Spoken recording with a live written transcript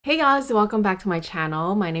Hey guys, welcome back to my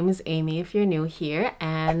channel. My name is Amy if you're new here,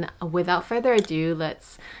 and without further ado,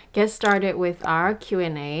 let's get started with our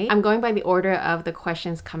Q&A. I'm going by the order of the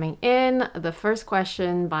questions coming in. The first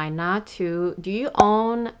question by Natu: do you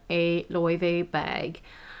own a Loewe bag?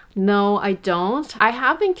 No, I don't. I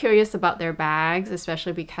have been curious about their bags,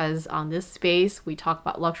 especially because on this space we talk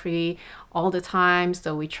about luxury all the time,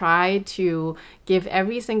 so we try to give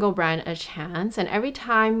every single brand a chance, and every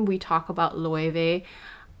time we talk about Loewe,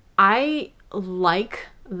 I like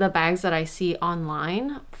the bags that I see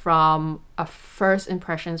online from a first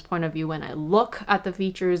impressions point of view when I look at the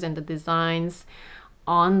features and the designs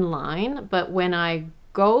online, but when I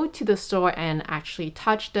go to the store and actually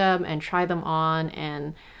touch them and try them on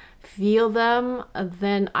and feel them,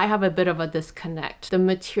 then I have a bit of a disconnect. The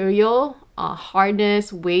material,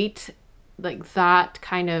 hardness, weight, like that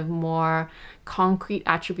kind of more concrete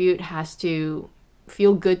attribute has to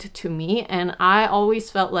feel good to me, and I always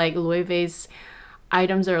felt like Loewe's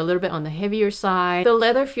items are a little bit on the heavier side. The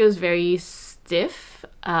leather feels very stiff,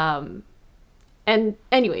 and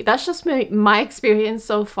anyway, that's just my experience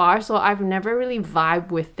so far. So I've never really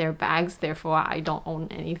vibed with their bags, therefore I don't own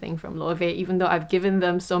anything from Loewe, even though I've given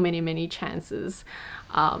them so many chances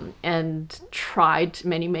and tried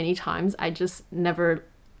many times. I just never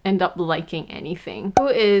end up liking anything. Who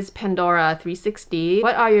is Pandora 360?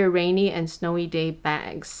 What are your rainy and snowy day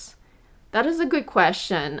bags? That is a good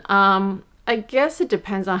question. I guess it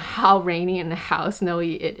depends on how rainy and how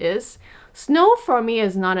snowy it is. Snow for me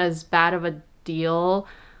is not as bad of a deal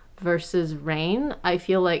versus rain. I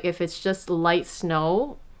feel like if it's just light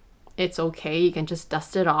snow, it's okay. You can just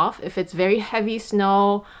dust it off. If it's very heavy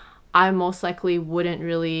snow, I most likely wouldn't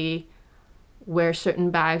really wear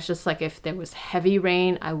certain bags. Just like if there was heavy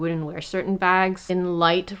rain, I wouldn't wear certain bags. In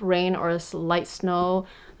light rain or light snow,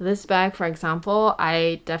 this bag, for example,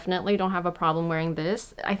 I definitely don't have a problem wearing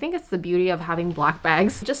this. I think it's the beauty of having black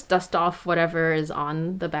bags. Just dust off whatever is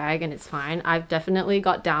on the bag and it's fine. I've definitely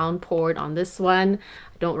got downpoured on this one.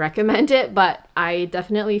 I don't recommend it, but I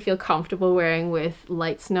definitely feel comfortable wearing with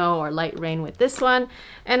light snow or light rain with this one.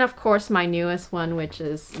 And of course, my newest one, which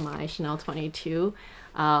is my Chanel 22.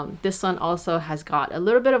 This one also has got a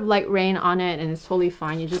little bit of light rain on it and it's totally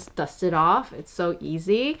fine. You just dust it off. It's so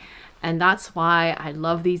easy, and that's why I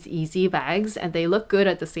love these easy bags, and they look good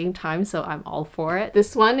at the same time, so I'm all for it.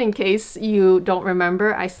 This one, in case you don't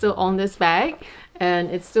remember, I still own this bag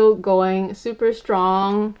and it's still going super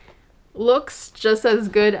strong. Looks just as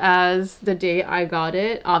good as the day I got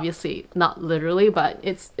it. Obviously not literally, but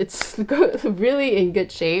it's really in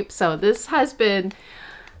good shape. So this has been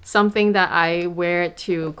something that I wear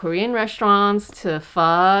to Korean restaurants, to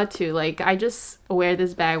pho, to like, I just wear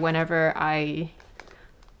this bag whenever I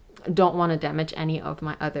don't want to damage any of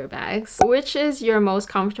my other bags. Which is your most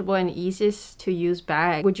comfortable and easiest to use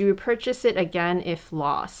bag? Would you repurchase it again if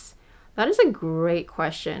lost? That is a great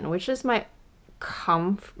question. Which is my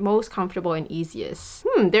most comfortable and easiest?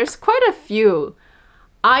 There's quite a few.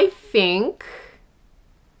 I think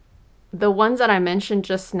the ones that I mentioned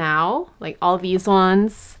just now, like all these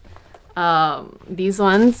ones, these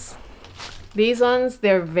ones,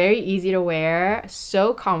 they're very easy to wear,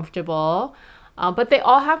 so comfortable, but they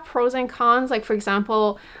all have pros and cons. Like for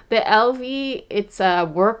example, the LV, it's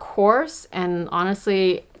a workhorse, and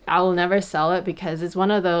honestly, I will never sell it because it's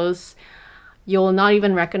one of those you'll not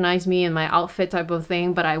even recognize me in my outfit type of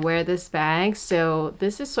thing, but I wear this bag. So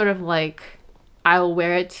this is sort of like, I'll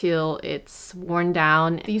wear it till it's worn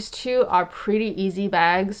down. These two are pretty easy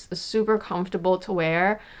bags, super comfortable to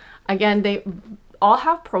wear. Again, they all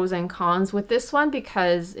have pros and cons. With this one,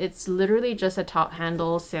 because it's literally just a top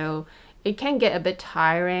handle, so it can get a bit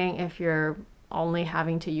tiring if you're only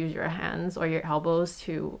having to use your hands or your elbows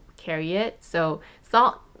to carry it. So it's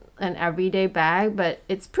not an everyday bag, but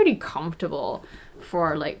it's pretty comfortable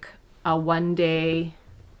for like a one-day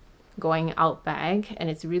going out bag, and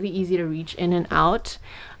it's really easy to reach in and out.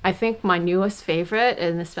 I think my newest favorite,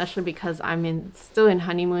 and especially because I'm still in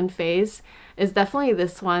honeymoon phase, is definitely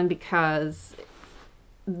this one, because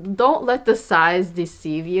don't let the size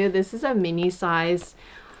deceive you. This is a mini size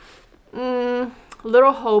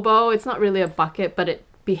little hobo. It's not really a bucket, but it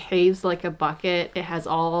behaves like a bucket. It has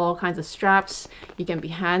all kinds of straps. You can be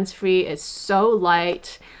hands-free. It's so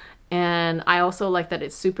light. And I also like that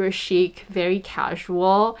it's super chic, very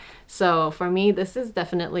casual. So for me, this is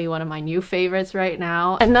definitely one of my new favorites right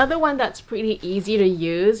now. Another one that's pretty easy to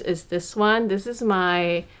use is this one. This is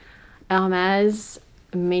my Hermes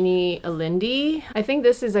Mini Lindy. I think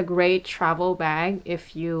this is a great travel bag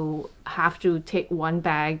if you have to take one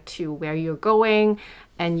bag to where you're going,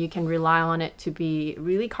 and you can rely on it to be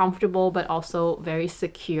really comfortable but also very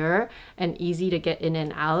secure and easy to get in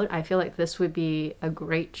and out. I feel like this would be a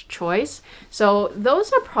great choice. So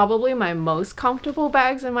those are probably my most comfortable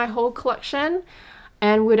bags in my whole collection.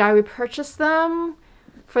 And would I repurchase them?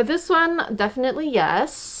 For this one, definitely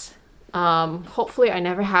yes. Hopefully I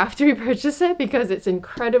never have to repurchase it because it's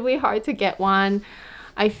incredibly hard to get one.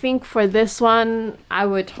 I think for this one, I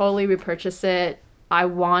would totally repurchase it. I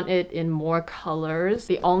want it in more colors.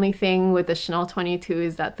 The only thing with the Chanel 22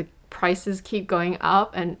 is that the prices keep going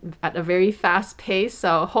up and at a very fast pace,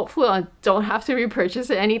 so hopefully I don't have to repurchase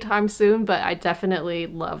it anytime soon, but I definitely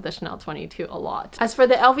love the Chanel 22 a lot. As for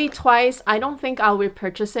the LV Twice, I don't think I'll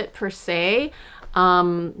repurchase it per se.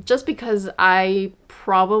 Just because I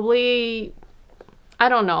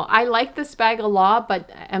don't know, I like this bag a lot, but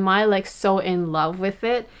am I like so in love with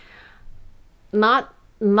it? Not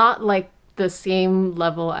like the same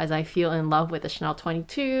level as I feel in love with the Chanel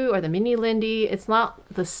 22 or the Mini Lindy. It's not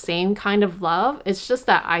the same kind of love. It's just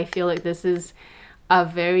that I feel like this is a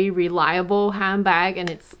very reliable handbag and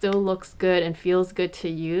it still looks good and feels good to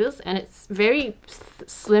use, and it's very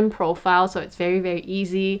slim profile, so it's very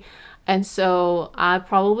easy. And so I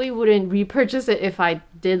probably wouldn't repurchase it if I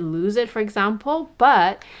did lose it, for example,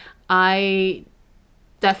 but I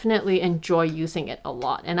definitely enjoy using it a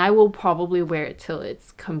lot, and I will probably wear it till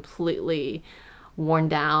it's completely worn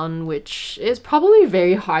down, which is probably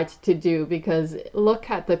very hard to do because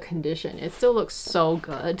look at the condition. It still looks so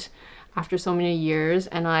good after so many years,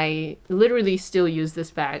 and I literally still use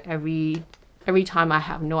this bag every time I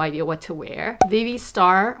have no idea what to wear. Vivi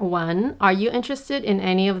Star 1, are you interested in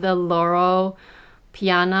any of the Loro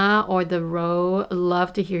Piana or the Row?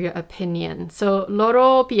 Love to hear your opinion. So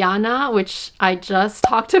Loro Piana, which I just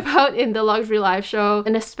talked about in the luxury live show,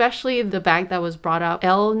 and especially the bag that was brought up,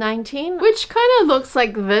 L19, which kind of looks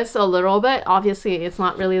like this a little bit. Obviously it's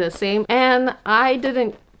not really the same, and I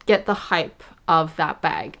didn't get the hype of that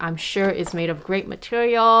bag. I'm sure it's made of great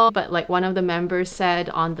material, but like one of the members said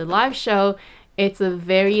on the live show, it's a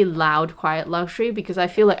very loud, quiet luxury, because I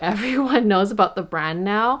feel like everyone knows about the brand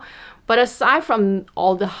now. But aside from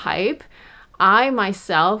all the hype, I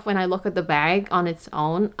myself, when I look at the bag on its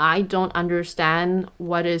own, I don't understand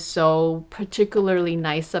what is so particularly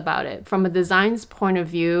nice about it. From a design's point of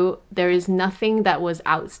view, there is nothing that was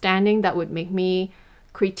outstanding that would make me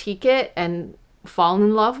critique it and fall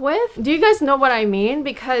in love with. Do you guys know what I mean?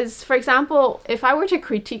 Because, for example, if I were to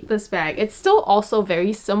critique this bag, it's still also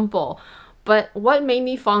very simple. But what made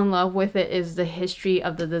me fall in love with it is the history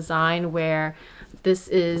of the design, where this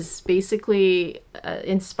is basically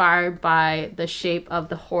inspired by the shape of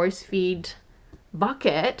the horse feed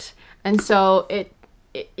bucket. And so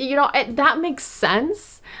that makes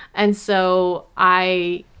sense. And so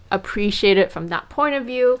I appreciate it from that point of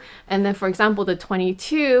view. And then, for example, the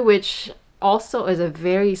 22, which also is a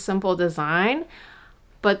very simple design,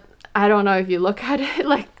 but I don't know if you look at it,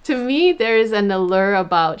 like, to me there is an allure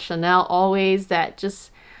about Chanel always that just,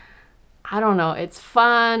 I don't know, it's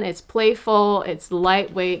fun, it's playful, it's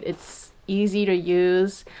lightweight, it's easy to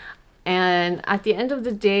use, and at the end of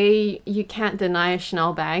the day you can't deny a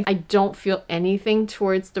Chanel bag. I don't feel anything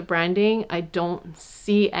towards the branding. I don't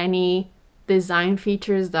see any design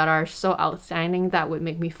features that are so outstanding that would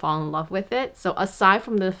make me fall in love with it. So aside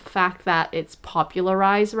from the fact that it's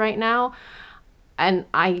popularized right now, and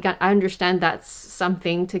I understand that's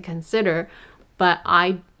something to consider, but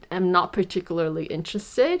I am not particularly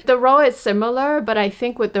interested. The Row is similar, but I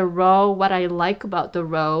think with the Row, what I like about the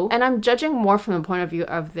Row, and I'm judging more from the point of view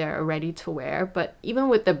of their ready-to-wear, but even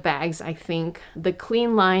with the bags, I think the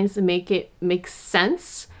clean lines make it make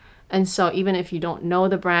sense. And so even if you don't know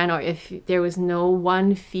the brand, or if there was no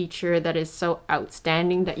one feature that is so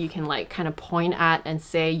outstanding that you can like kind of point at and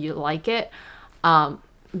say you like it,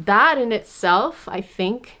 that in itself, I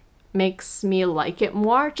think, makes me like it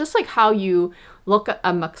more. Just like how you look at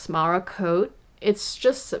a Max Mara coat, it's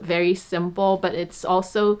just very simple, but it's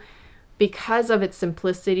also because of its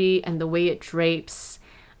simplicity and the way it drapes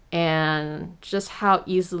and just how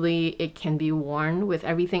easily it can be worn with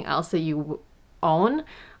everything else that you own.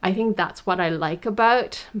 I think that's what I like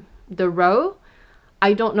about the Row.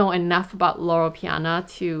 I don't know enough about Loro Piana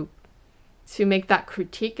to make that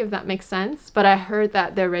critique, if that makes sense, but I heard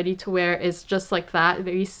that their ready-to-wear is just like that,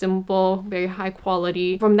 very simple, very high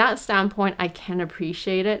quality. From that standpoint, I can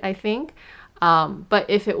appreciate it, I think. But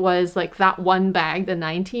if it was like that one bag, the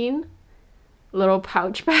 19 little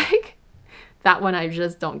pouch bag, that one I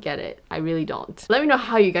just don't get it. I really don't. Let me know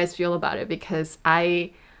how you guys feel about it, because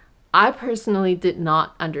I I personally did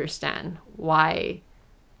not understand why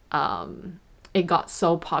it got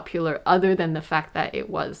so popular, other than the fact that it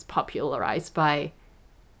was popularized by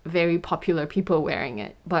very popular people wearing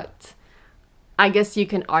it. But I guess you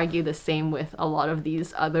can argue the same with a lot of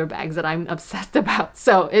these other bags that I'm obsessed about.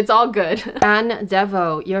 So it's all good. And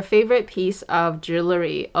Devo, your favorite piece of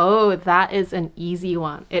jewelry? Oh, that is an easy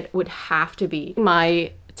one. It would have to be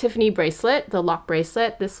my Tiffany bracelet, the lock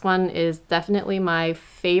bracelet. This one is definitely my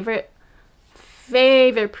favorite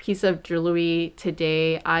piece of jewelry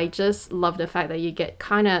today. I just love the fact that you get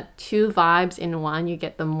kind of two vibes in one. You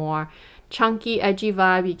get the more chunky, edgy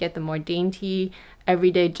vibe, you get the more dainty,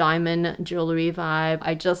 everyday diamond jewelry vibe.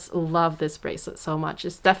 I just love this bracelet so much.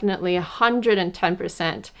 It's definitely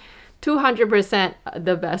 110%, 200%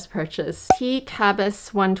 the best purchase. T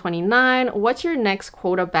Cabas 129, what's your next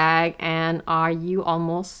Quota bag and are you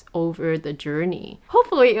almost over the journey?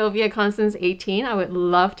 Hopefully it'll be a Constance 18. I would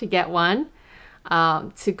love to get one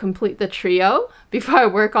to complete the trio before I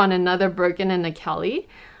work on another Birkin and a Kelly.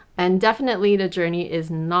 And definitely the journey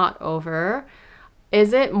is not over.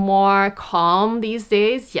 Is it more calm these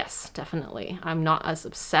days? Yes, definitely. I'm not as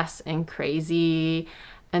obsessed and crazy,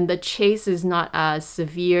 and the chase is not as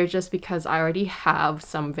severe just because I already have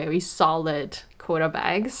some very solid Quota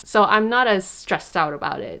bags. So I'm not as stressed out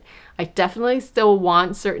about it. I definitely still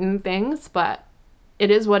want certain things, but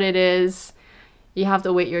it is what it is. You have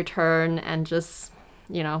to wait your turn and just,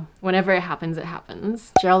 you know, whenever it happens, it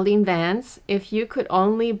happens. Geraldine Vance, if you could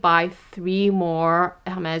only buy 3 more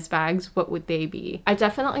Hermes bags, what would they be? I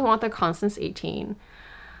definitely want the Constance 18.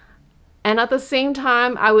 And at the same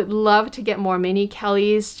time, I would love to get more mini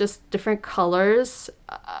Kellys, just different colors,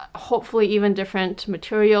 hopefully even different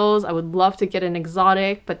materials. I would love to get an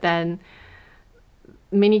exotic, but then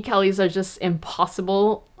mini Kellys are just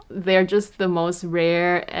impossible. They're just the most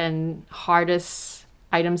rare and hardest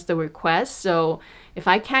items to request. So if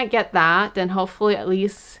I can't get that, then hopefully at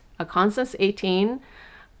least a Constance 18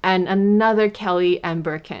 and another Kelly and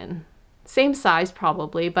Birkin. Same size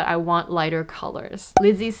probably, but I want lighter colors.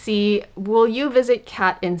 Lizzie C, will you visit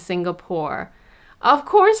Kat in Singapore? Of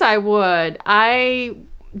course I would. I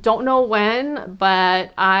don't know when,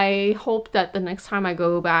 but I hope that the next time I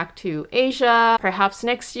go back to Asia, perhaps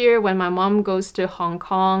next year when my mom goes to Hong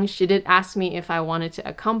Kong, she did ask me if I wanted to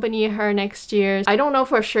accompany her next year. I don't know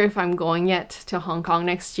for sure if I'm going yet to Hong Kong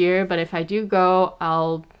next year, but if I do go,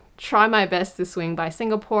 I'll try my best to swing by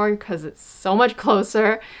Singapore because it's so much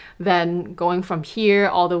closer than going from here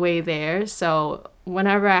all the way there. So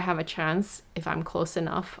whenever I have a chance, if I'm close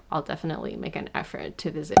enough, I'll definitely make an effort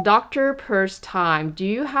to visit. Dr. Purse Time, do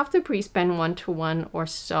you have to pre-spend 1-to-1 or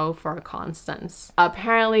so for a Constance?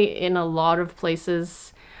 Apparently in a lot of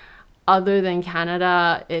places other than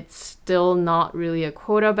Canada, it's still not really a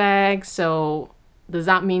Quota bag. So does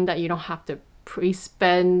that mean that you don't have to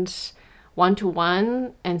pre-spend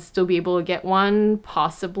 1-to-1 and still be able to get one?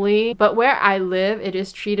 Possibly. But where I live, it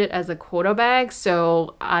is treated as a Quota bag,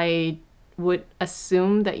 so I would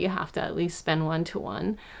assume that you have to at least spend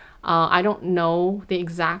 1-to-1. I don't know the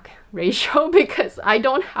exact ratio because I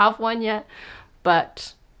don't have one yet,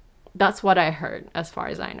 but that's what I heard as far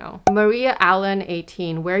as I know. Maria Allen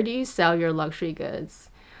 18, where do you sell your luxury goods?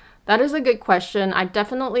 That is a good question. I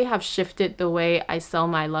definitely have shifted the way I sell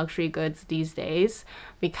my luxury goods these days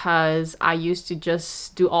because I used to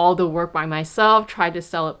just do all the work by myself, try to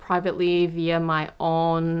sell it privately via my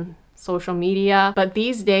own social media. But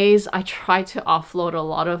these days, I try to offload a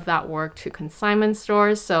lot of that work to consignment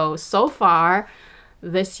stores. So far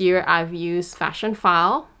this year, I've used Fashion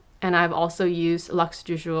File and I've also used Luxe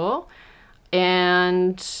du Jour.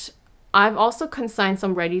 And I've also consigned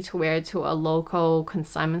some ready-to-wear to a local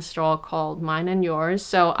consignment store called Mine and Yours.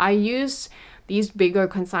 So I use these bigger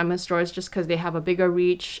consignment stores just because they have a bigger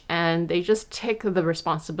reach and they just take the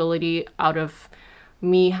responsibility out of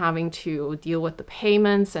me having to deal with the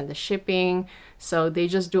payments and the shipping. So they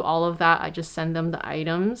just do all of that. I just send them the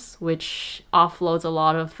items, which offloads a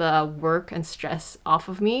lot of the work and stress off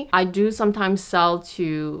of me. I do sometimes sell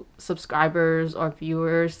to subscribers or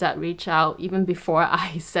viewers that reach out even before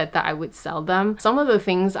I said that I would sell them. Some of the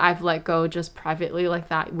things I've let go just privately like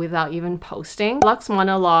that without even posting. Lux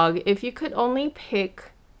Monologue, if you could only pick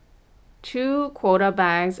 2 Quota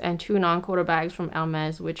bags and 2 non-Quota bags from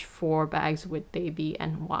Hermes, which 4 bags would they be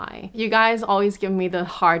and why? You guys always give me the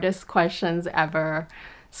hardest questions ever.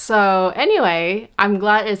 So anyway, I'm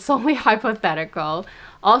glad it's only hypothetical.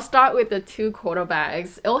 I'll start with the 2 Quota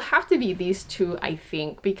bags. It'll have to be these 2, I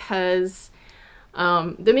think, because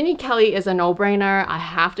the Mini Kelly is a no-brainer. I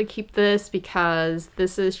have to keep this because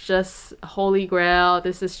this is just holy grail.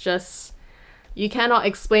 This is just You cannot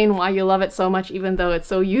explain why you love it so much even though it's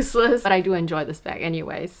so useless, but I do enjoy this bag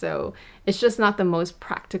anyway. So it's just not the most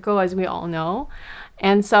practical, as we all know.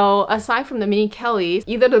 And so aside from the mini Kelly,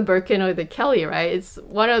 either the Birkin or the Kelly, right? It's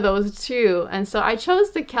one of those two. And so I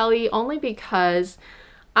chose the Kelly only because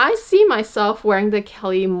I see myself wearing the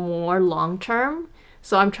Kelly more long term.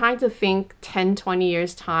 So I'm trying to think 10, 20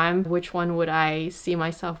 years time, which one would I see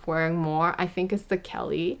myself wearing more? I think it's the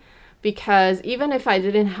Kelly, because even if I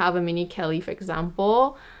didn't have a mini Kelly, for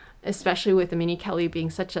example, especially with the mini Kelly being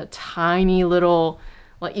such a tiny little,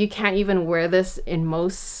 like you can't even wear this in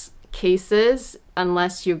most cases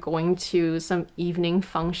unless you're going to some evening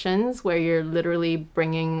functions where you're literally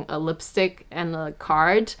bringing a lipstick and a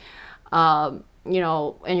card, you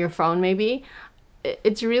know, and your phone maybe.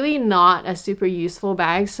 It's really not a super useful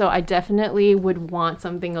bag, so I definitely would want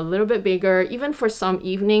something a little bit bigger, even for some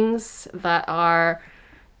evenings that are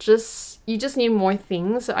just, you just need more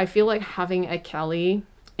things. So I feel like having a Kelly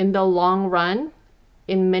in the long run,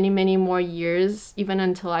 in many, many more years, even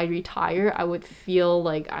until I retire, I would feel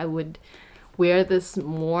like I would wear this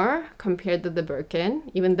more compared to the Birkin,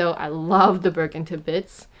 even though I love the Birkin to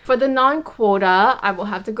bits. For the non-quota, I will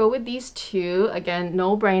have to go with these two. Again,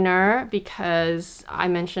 no-brainer, because I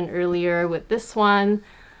mentioned earlier with this one,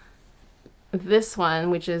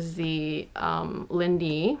 which is the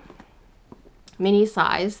Lindy mini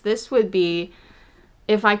size, this would be,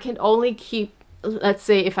 if I could only keep, let's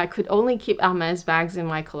say if I could only keep Hermes bags in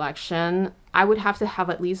my collection, I would have to have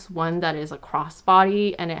at least one that is a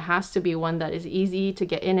crossbody, and it has to be one that is easy to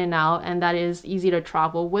get in and out and that is easy to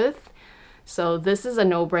travel with. So this is a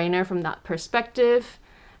no-brainer from that perspective.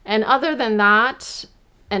 And other than that,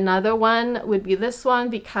 another one would be this one,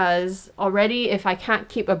 because already if I can't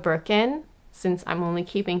keep a Birkin, since I'm only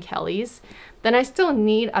keeping Kelly's, then I still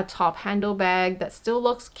need a top handle bag that still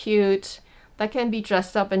looks cute, that can be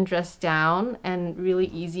dressed up and dressed down and really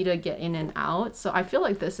easy to get in and out. So I feel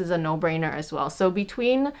like this is a no-brainer as well. So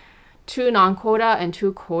between two non-quota and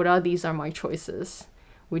two quota, these are my choices.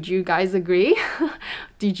 Would you guys agree?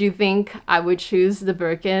 Did you think I would choose the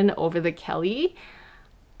Birkin over the Kelly?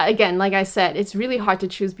 Again, like I said, it's really hard to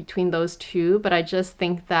choose between those two, but I just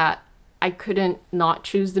think that I couldn't not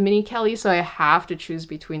choose the mini Kelly, so I have to choose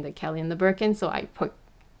between the Kelly and the Birkin, so I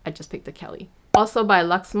just picked the Kelly. Also by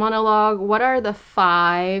Lux Monologue, what are the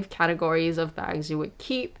 5 categories of bags you would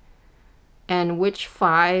keep? And which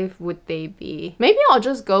 5 would they be? Maybe I'll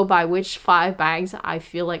just go by which 5 bags I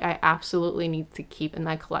feel like I absolutely need to keep in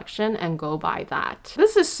my collection and go by that.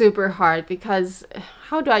 This is super hard because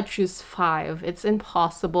how do I choose 5? It's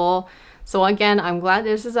impossible. So again, I'm glad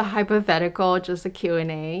this is a hypothetical, just a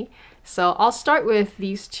Q&A. So I'll start with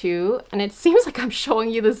these two, and it seems like I'm showing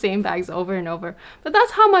you the same bags over and over, but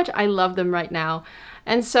that's how much I love them right now.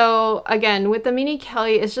 And so again, with the mini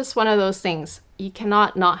Kelly, it's just one of those things. You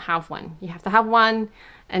cannot not have one. You have to have one.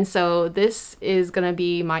 And so this is gonna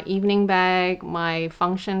be my evening bag, my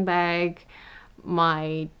function bag,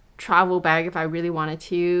 my travel bag if I really wanted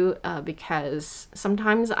to, because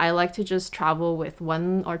sometimes I like to just travel with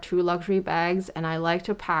 1 or 2 luxury bags, and I like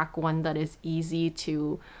to pack one that is easy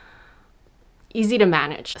to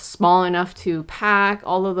manage, small enough to pack,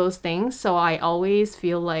 all of those things. So I always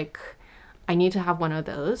feel like I need to have one of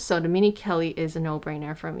those. So the mini Kelly is a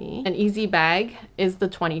no-brainer for me. An easy bag is the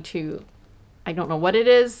 22. I don't know what it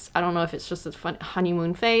is. I don't know if it's just a fun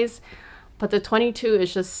honeymoon phase, but the 22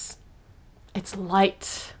 is just, it's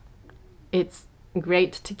light. It's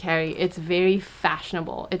great to carry. It's very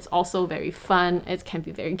fashionable. It's also very fun. It can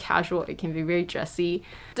be very casual. It can be very dressy.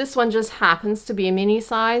 This one just happens to be a mini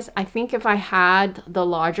size. I think if I had the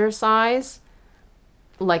larger size,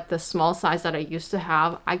 like the small size that I used to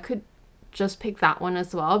have, I could just pick that one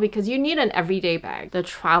as well, because you need an everyday bag, the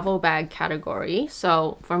travel bag category.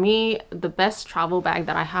 So for me, the best travel bag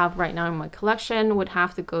that I have right now in my collection would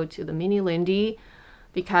have to go to the mini Lindy,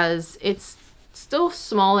 because it's still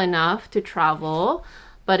small enough to travel,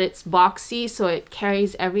 but it's boxy, so it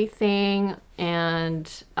carries everything. And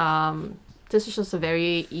this is just a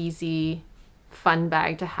very easy, fun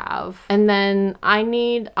bag to have. And then I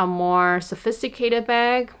need a more sophisticated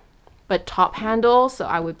bag, but top handle, so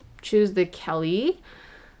I would choose the Kelly.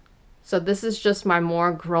 So this is just my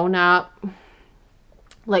more grown-up,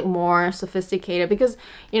 like more sophisticated, because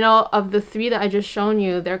you know, of the 3 that I just shown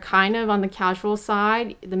you, they're kind of on the casual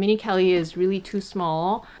side. The mini Kelly is really too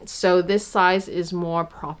small, so this size is more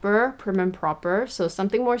proper, prim and proper. So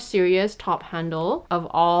something more serious, top handle. Of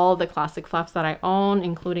all the classic flaps that I own,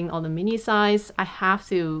 including all the mini size, I have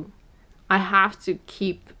to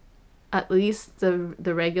keep at least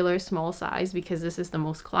the regular small size, because this is the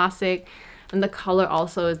most classic and the color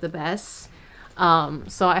also is the best.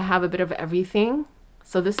 So I have a bit of everything.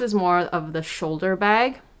 So this is more of the shoulder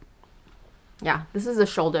bag. Yeah, this is a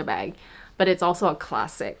shoulder bag, but it's also a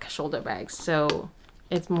classic shoulder bag. So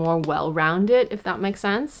it's more well-rounded, if that makes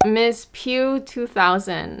sense. Miss Pew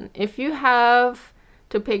 2000. If you have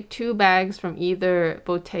to pick 2 bags from either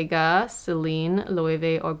Bottega, Celine,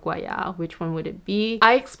 Loewe, or Goya, which one would it be?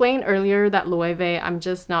 I explained earlier that Loewe, I'm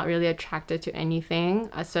just not really attracted to anything,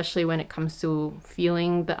 especially when it comes to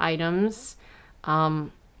feeling the items.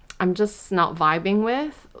 I'm just not vibing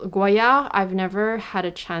with. Goya, I've never had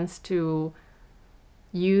a chance to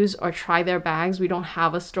use or try their bags. We don't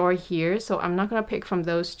have a store here, so I'm not gonna pick from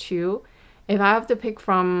those 2. If I have to pick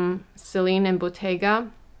from Celine and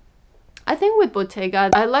Bottega, I think with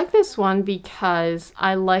Bottega, I like this one because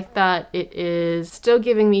I like that it is still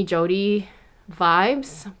giving me Jody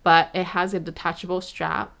vibes, but it has a detachable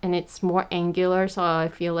strap and it's more angular, so I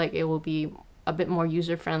feel like it will be a bit more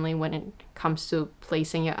user-friendly when it comes to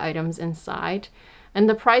placing your items inside. And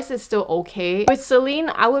the price is still okay. With Celine,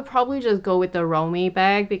 I would probably just go with the Romy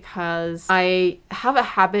bag because I have a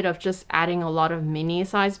habit of just adding a lot of mini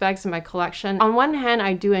size bags in my collection. On one hand,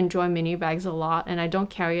 I do enjoy mini bags a lot and I don't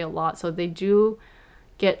carry a lot, so they do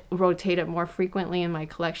get rotated more frequently in my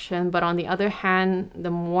collection. But on the other hand,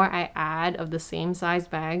 the more I add of the same size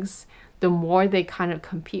bags, the more they kind of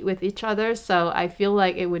compete with each other. So I feel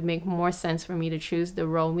like it would make more sense for me to choose the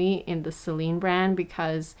Romy in the Celine brand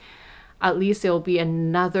because at least it'll be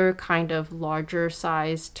another kind of larger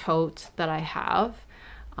size tote that I have,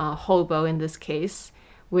 hobo in this case,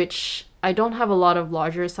 which I don't have a lot of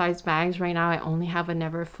larger size bags right now. I only have a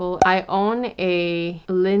Neverfull. I own a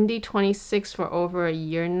Lindy 26 for over a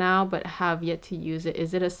year now, but have yet to use it.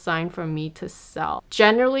 Is it a sign for me to sell?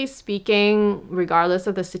 Generally speaking, regardless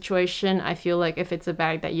of the situation, I feel like if it's a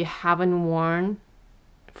bag that you haven't worn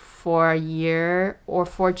for a year or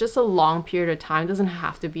for just a long period of time, doesn't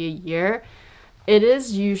have to be a year, it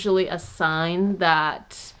is usually a sign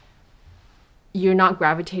that you're not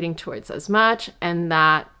gravitating towards as much and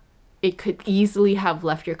that it could easily have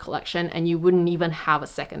left your collection and you wouldn't even have a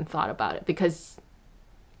second thought about it because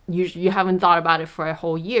you haven't thought about it for a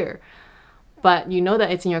whole year. But you know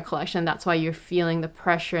that it's in your collection. That's why you're feeling the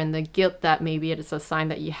pressure and the guilt that maybe it is a sign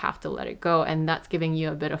that you have to let it go, and that's giving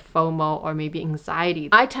you a bit of FOMO or maybe anxiety.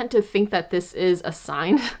 I tend to think that this is a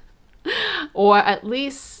sign or at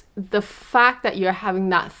least the fact that you're having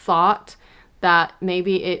that thought that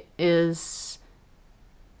maybe it is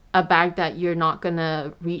a bag that you're not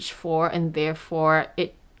gonna reach for and therefore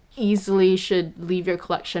it easily should leave your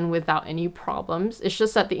collection without any problems. It's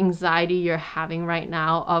just that the anxiety you're having right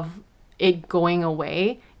now of it going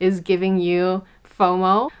away is giving you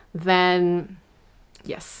FOMO, then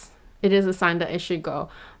yes, it is a sign that it should go.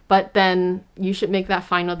 But then you should make that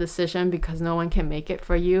final decision because no one can make it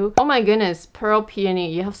for you. Oh my goodness, Pearl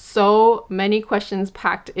Peony, you have so many questions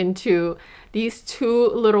packed into these 2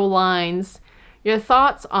 little lines. Your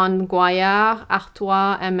thoughts on Goya,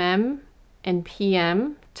 Artois, and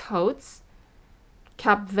PM totes,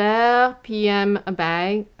 Cap Vert PM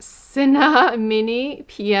bag, Sina Mini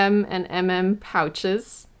PM and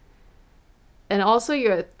pouches, and also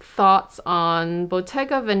your thoughts on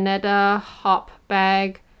Bottega Veneta hop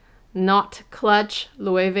bag, Knot clutch,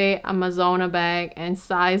 Loewe Amazona bag, and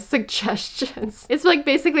size suggestions. It's like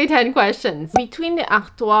basically 10 questions. Between the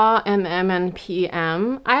Artois, and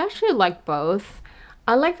PM, I actually like both.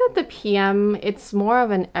 I like that the PM, it's more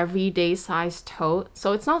of an everyday size tote,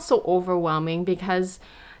 so it's not so overwhelming because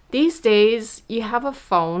these days you have a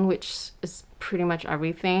phone, which is pretty much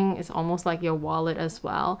everything. It's almost like your wallet as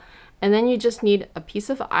well. And then you just need a piece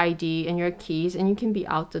of ID and your keys and you can be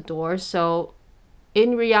out the door. So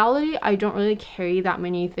in reality, I don't really carry that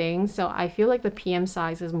many things. So I feel like the PM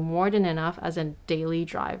size is more than enough as a daily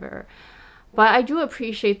driver. But I do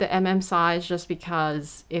appreciate the size just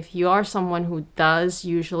because if you are someone who does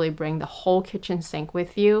usually bring the whole kitchen sink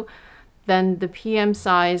with you, then the PM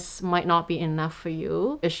size might not be enough for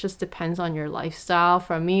you. It just depends on your lifestyle.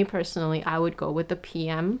 For me personally, I would go with the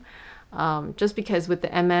PM just because with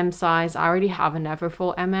the size, I already have a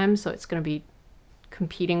Neverfull so it's going to be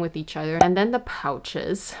competing with each other. And then the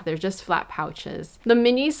pouches, they're just flat pouches. The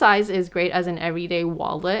mini size is great as an everyday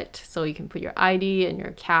wallet, so you can put your ID and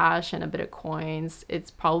your cash and a bit of coins. It's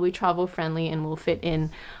probably travel friendly and will fit in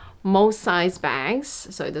most size bags,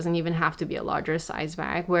 so it doesn't even have to be a larger size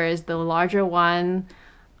bag. Whereas the larger one,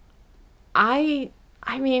 I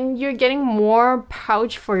mean, you're getting more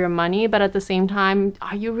pouch for your money, but at the same time,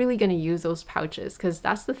 are you really going to use those pouches? Because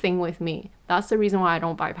that's the thing with me. That's the reason why I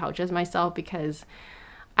don't buy pouches myself, because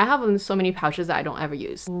I have so many pouches that I don't ever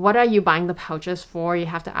use. What are you buying the pouches for? You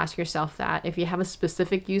have to ask yourself that. If you have a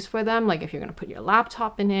specific use for them, like if you're gonna put your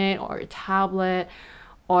laptop in it or your tablet,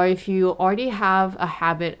 or if you already have a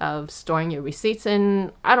habit of storing your receipts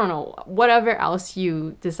in, I don't know, whatever else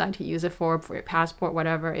you decide to use it for your passport,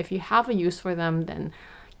 whatever. If you have a use for them, then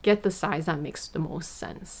get the size that makes the most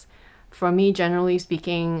sense. For me, generally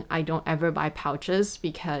speaking, I don't ever buy pouches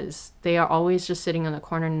because they are always just sitting in the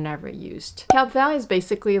corner and never used. Capval is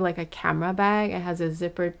basically like a camera bag. It has a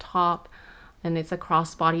zippered top and it's a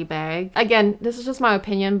crossbody bag. Again, this is just my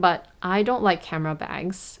opinion, but I don't like camera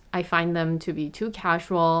bags. I find them to be too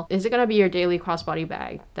casual. Is it gonna be your daily crossbody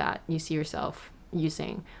bag that you see yourself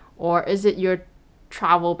using? Or is it your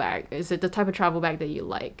travel bag? Is it the type of travel bag that you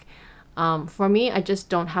like? For me, I just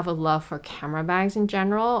don't have a love for camera bags in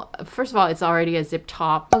general. First of all, it's already a zip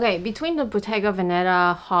top. Okay, between the Bottega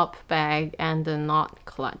Veneta hop bag and the knot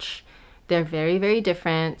clutch, they're very, very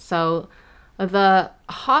different. So the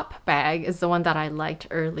hop bag is the one that I liked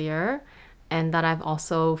earlier and that I've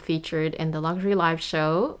also featured in the Luxury Live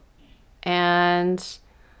show. And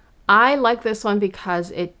I like this one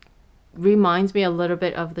because it reminds me a little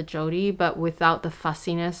bit of the Jody, but without the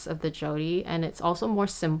fussiness of the Jody, and it's also more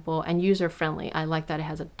simple and user-friendly. I like that it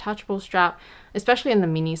has a detachable strap, especially in the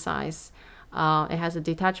mini size. It has a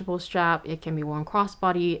detachable strap. It can be worn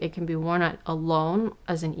crossbody. It can be worn alone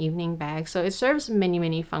as an evening bag. So it serves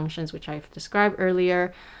many functions, which I've described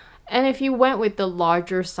earlier. And if you went with the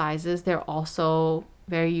larger sizes, they're also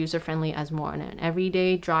very user-friendly as more an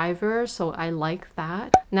everyday driver, so I like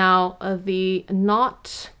that. Now the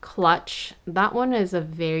knot clutch, that one is a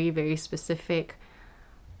very specific,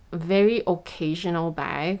 very occasional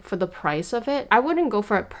bag. For the price of it, I wouldn't go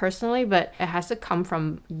for it personally, but it has to come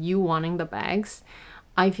from you wanting the bags.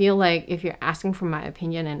 I feel like if you're asking for my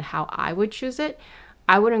opinion and how I would choose it,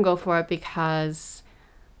 I wouldn't go for it because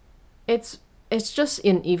it's just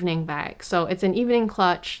an evening bag. So it's an evening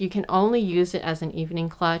clutch. You can only use it as an evening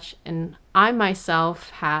clutch. And I myself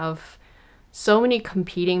have so many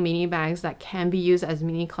competing mini bags that can be used as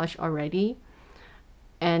mini clutch already.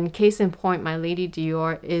 And case in point, my Lady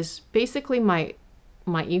Dior is basically my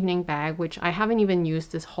evening bag, which I haven't even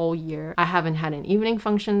used this whole year. I haven't had an evening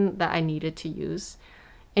function that I needed to use.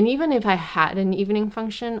 And even if I had an evening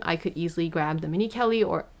function, I could easily grab the Mini Kelly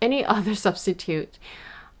or any other substitute.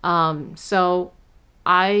 So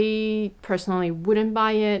I personally wouldn't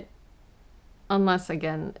buy it unless,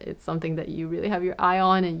 again, it's something that you really have your eye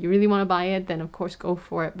on and you really want to buy it, then of course go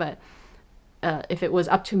for it. But if it was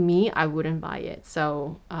up to me, I wouldn't buy it.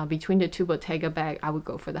 So between the two Bottega bag, I would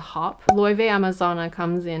go for the hop. Loewe Amazona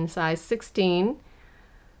comes in size 16,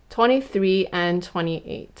 23, and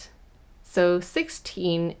 28. So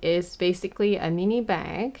 16 is basically a mini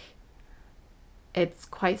bag. It's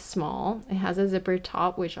quite small. It has a zipper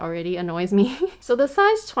top, which already annoys me. So the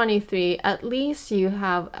size 23, at least you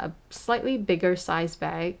have a slightly bigger size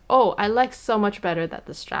bag. Oh, I like so much better that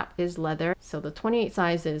the strap is leather. So the 28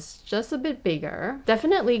 size is just a bit bigger.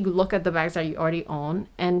 Definitely look at the bags that you already own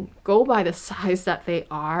and go by the size that they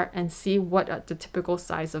are and see what are the typical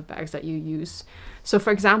size of bags that you use. So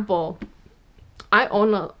for example, I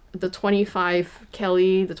own the 25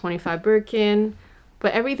 Kelly, the 25 Birkin,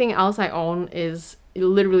 but everything else I own is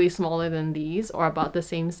literally smaller than these or about the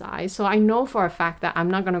same size. So I know for a fact that I'm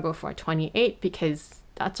not going to go for a 28 because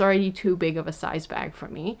that's already too big of a size bag for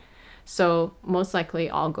me. So most likely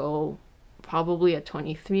I'll go probably a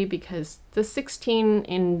 23 because the 16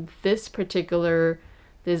 in this particular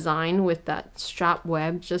design with that strap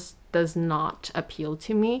web just does not appeal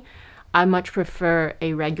to me. I much prefer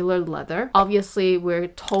a regular leather. Obviously, we're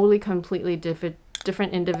totally completely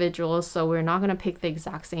different individuals, so we're not going to pick the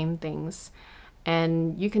exact same things,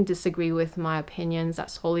 and you can disagree with my opinions.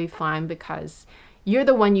 That's totally fine because you're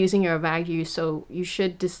the one using your bag, so you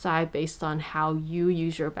should decide based on how you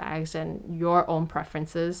use your bags and your own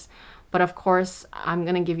preferences. But of course, I'm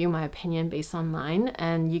going to give you my opinion based on mine,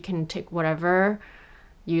 and you can take whatever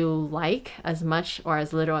you like, as much or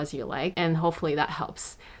as little as you like, and hopefully that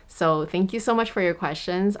helps. So thank you so much for your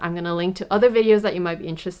questions. I'm going to link to other videos that you might be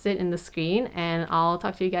interested in the screen, and I'll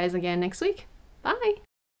talk to you guys again next week. Bye!